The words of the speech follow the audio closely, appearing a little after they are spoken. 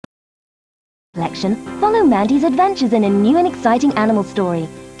Collection, follow Mandy's adventures in a new and exciting animal story.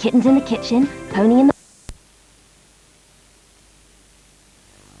 Kittens in the kitchen, pony in the...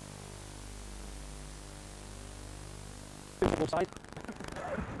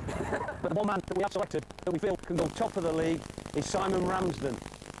 But the one man that we have selected that we feel can go top of the league is Simon Ramsden.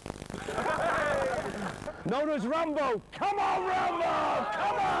 Known as Rambo. Come on, Rambo!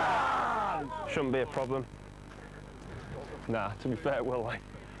 Come on! Shouldn't be a problem. Nah, to be fair, will I?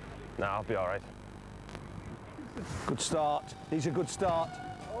 Nah, I'll be all right. Good start. He's a good start.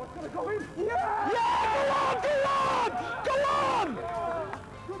 Oh, it's gonna go in. Yeah! Yeah! Go on! Go on!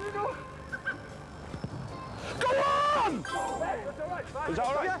 Go on! Go on! Is that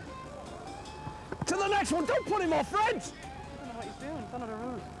all right? Yeah. To the next one. Don't put him off, Fred. I don't know what he's doing. It's under the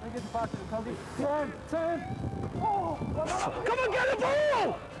rules. I get the pass to the county. Turn. Oh! Come on, get the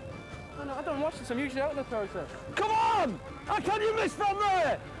ball! I don't watch this. I'm usually out in the process. Come on! How can you miss from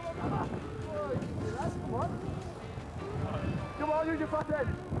there? Come on, use your fat head.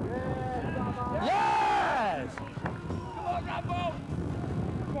 Yes! Come on, Rambo!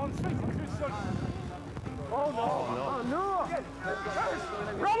 Come on, straight into his son. Oh no! Oh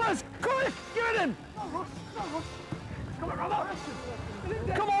no! Robbers, quick! Give it him! No rush! Come on, Rambo!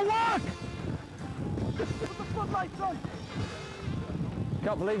 Come on, work! Put the floodlights on!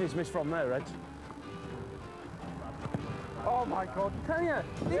 Can't believe he's missed from there, Reg. Oh my God! Can you?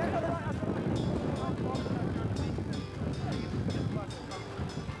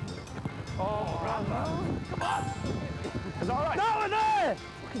 Oh, Rambo! Come on! Is that all right? No, in there!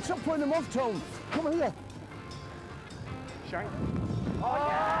 Fucking stop putting them off, Tom. Come here. Shank. Oh,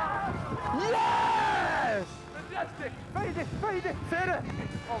 yeah! Yes! Fantastic! Fade it! Fade it!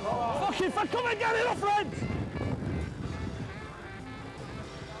 Oh, Fucking come and get it off, Reg!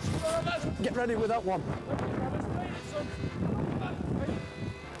 Get ready with that one.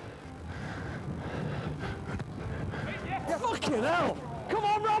 Fucking hell! Come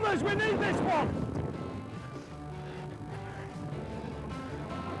on, Robbers, we need this one!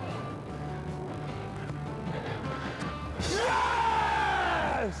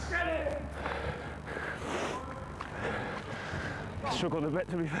 Yes! Get it! I struggled a bit,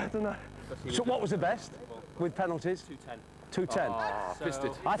 to be fair, didn't I? So what was the best with penalties? 210. 210. Pissed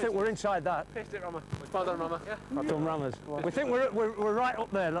it. I think we're inside that. Pissed it, Rama. Well done, Rama. Yeah. Well done, Rammers. We think we're right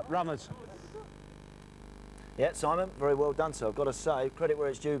up there, Rammers. Yeah, Simon, very well done, sir. I've got to say, credit where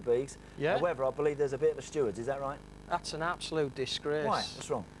it's due, Beeks. Yeah. However, I believe there's a bit of a stewards, is that right? That's an absolute disgrace. Why? What's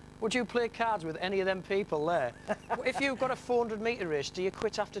wrong? Would you play cards with any of them people there? If you've got a 400-metre race, do you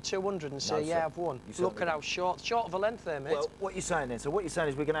quit after 200 and say, No, yeah, sir. I've won? You Look certainly at how short of a length there, mate. Well, what you're saying then, so what you're saying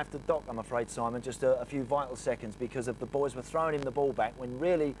is we're going to have to dock, I'm afraid, Simon, just a few vital seconds because of the boys were throwing him the ball back when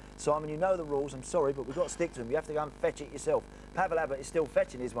really, Simon, you know the rules, I'm sorry, but we've got to stick to them. You have to go and fetch it yourself. Pavel Abbott is still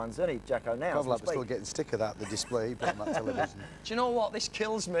fetching his ones, isn't he, Jacko, now? Pavel Abbott's still getting stick of that, the display he put on that television. Do you know what? This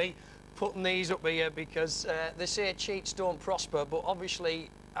kills me, putting these up here, because they say cheats don't prosper, but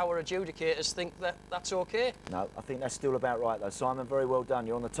obviously our adjudicators think that that's OK. No, I think that's still about right, though. Simon, very well done.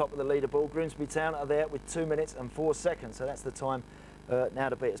 You're on the top of the leaderboard. Grimsby Town are there with 2 minutes and 4 seconds, so that's the time now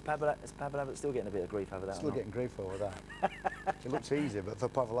to beat. Is Pavel Abbott still getting a bit of grief over that? Still getting grief over that. It looks easy, but for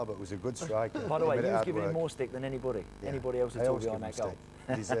Pavel Abbott, it was a good striker. By the way, He did you've hard given him work. more stick than anybody. Yeah. Anybody else at I all always behind give that him goal.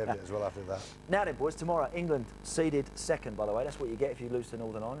 stick. He deserved it as well after that. Now then, boys, tomorrow, England seeded second, by the way. That's what you get if you lose to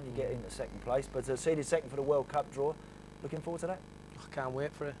Northern Ireland. You get into second place. But seeded second for the World Cup draw. Looking forward to that? I can't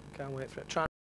wait for it. Can't wait for it.